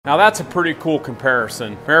Now that's a pretty cool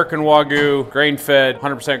comparison. American Wagyu, grain-fed,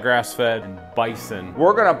 100% grass-fed, and bison.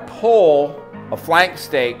 We're gonna pull a flank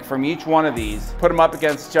steak from each one of these, put them up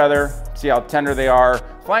against each other, see how tender they are.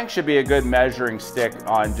 Flank should be a good measuring stick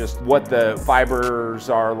on just what the fibers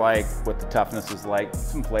are like, what the toughness is like,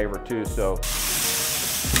 some flavor too, so.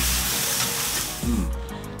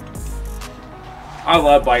 I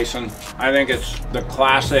love bison. I think it's the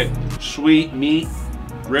classic sweet meat.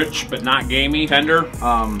 Rich, but not gamey. Tender,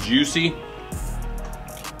 juicy.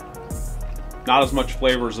 Not as much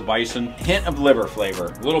flavor as the bison. Hint of liver flavor.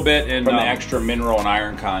 A little bit, and from the extra mineral and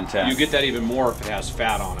iron content. you get that even more if it has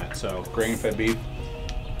fat on it. So Grain-fed beef.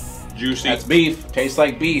 juicy. That's beef. Tastes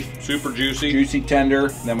like beef. Super juicy. Juicy, tender.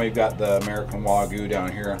 Then we've got the American Wagyu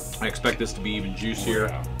down here. I expect this to be even juicier.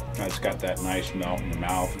 Yeah. It's got that nice melt in the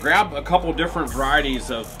mouth. Grab a couple different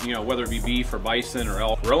varieties of, whether it be beef or bison or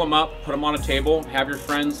elk. Grill them up, put them on a table, have your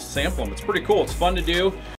friends sample them. It's pretty cool. It's fun to do.